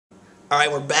All right,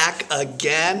 we're back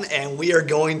again, and we are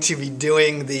going to be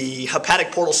doing the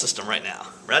hepatic portal system right now.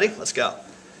 Ready? Let's go.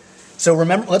 So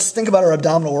remember, let's think about our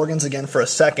abdominal organs again for a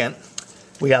second.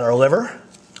 We got our liver,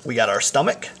 we got our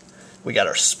stomach, we got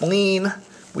our spleen,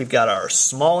 we've got our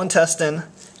small intestine,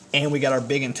 and we got our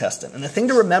big intestine. And the thing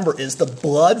to remember is the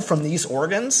blood from these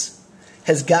organs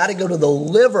has got to go to the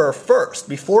liver first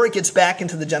before it gets back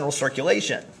into the general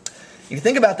circulation. If you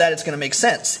think about that, it's going to make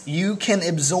sense. You can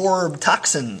absorb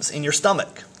toxins in your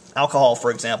stomach, alcohol,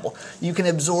 for example. You can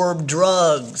absorb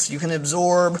drugs. You can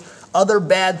absorb other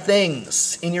bad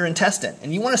things in your intestine.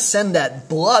 And you want to send that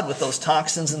blood with those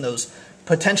toxins and those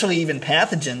potentially even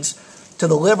pathogens to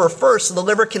the liver first so the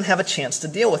liver can have a chance to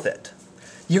deal with it.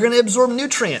 You're going to absorb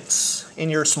nutrients in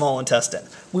your small intestine.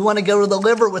 We want to go to the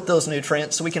liver with those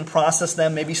nutrients so we can process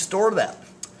them, maybe store them.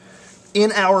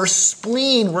 In our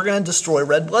spleen, we're going to destroy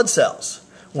red blood cells.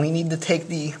 We need to take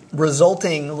the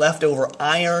resulting leftover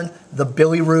iron, the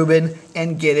bilirubin,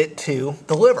 and get it to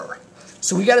the liver.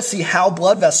 So we got to see how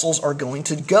blood vessels are going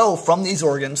to go from these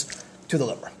organs to the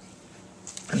liver.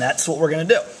 And that's what we're going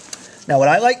to do. Now, what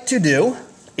I like to do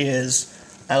is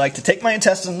I like to take my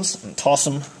intestines and toss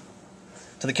them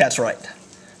to the cat's right.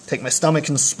 Take my stomach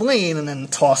and spleen and then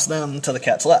toss them to the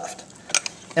cat's left.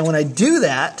 And when I do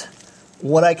that,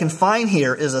 what I can find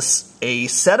here is a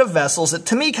set of vessels that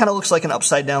to me kind of looks like an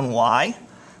upside down Y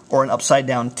or an upside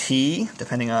down T,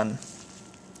 depending on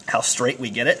how straight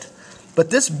we get it. But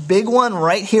this big one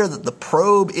right here that the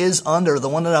probe is under, the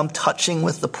one that I'm touching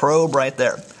with the probe right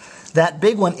there, that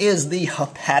big one is the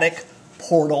hepatic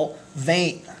portal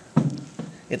vein.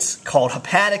 It's called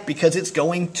hepatic because it's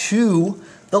going to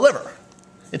the liver.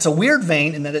 It's a weird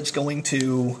vein in that it's going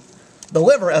to the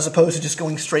liver as opposed to just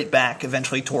going straight back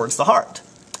eventually towards the heart.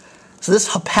 So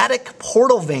this hepatic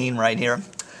portal vein right here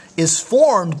is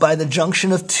formed by the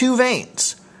junction of two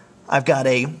veins. I've got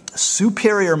a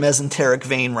superior mesenteric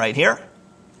vein right here,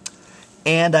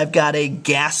 and I've got a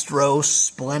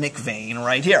gastrosplenic vein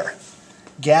right here.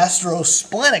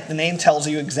 Gastrosplenic, the name tells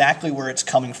you exactly where it's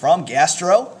coming from.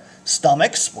 Gastro,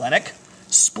 stomach, splenic,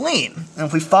 spleen. And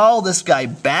if we follow this guy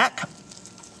back,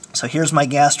 so here's my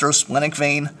gastrosplenic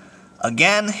vein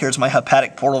again, here's my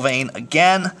hepatic portal vein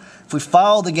again. If we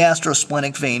follow the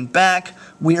gastrosplenic vein back,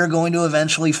 we are going to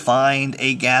eventually find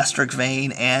a gastric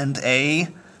vein and a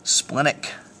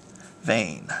splenic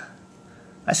vein.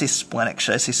 I say splenic.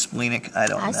 Should I say splenic? I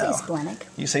don't know. I say splenic.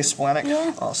 You say splenic?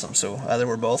 Yeah. Awesome. So either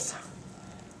we're both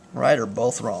right or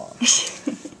both wrong.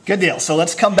 Good deal. So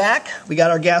let's come back. We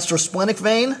got our gastrosplenic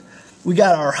vein. We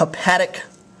got our hepatic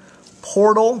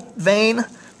portal vein.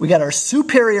 We got our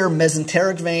superior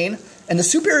mesenteric vein. And the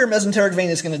superior mesenteric vein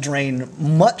is going to drain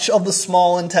much of the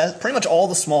small intestine, pretty much all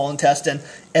the small intestine,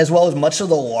 as well as much of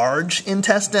the large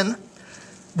intestine.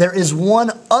 There is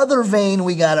one other vein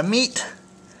we got to meet.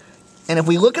 And if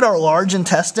we look at our large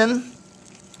intestine,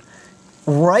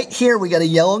 right here we got a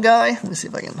yellow guy. Let me see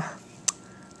if I can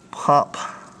pop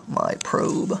my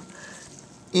probe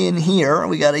in here.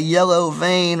 We got a yellow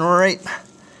vein right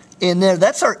in there.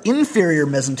 That's our inferior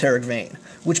mesenteric vein,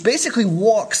 which basically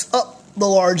walks up the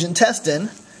large intestine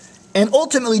and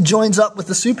ultimately joins up with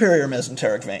the superior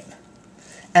mesenteric vein.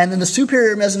 And then the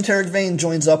superior mesenteric vein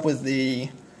joins up with the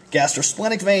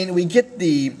gastrosplenic vein. We get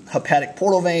the hepatic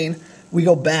portal vein. We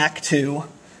go back to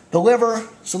the liver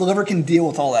so the liver can deal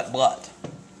with all that blood.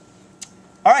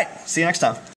 All right, see you next time.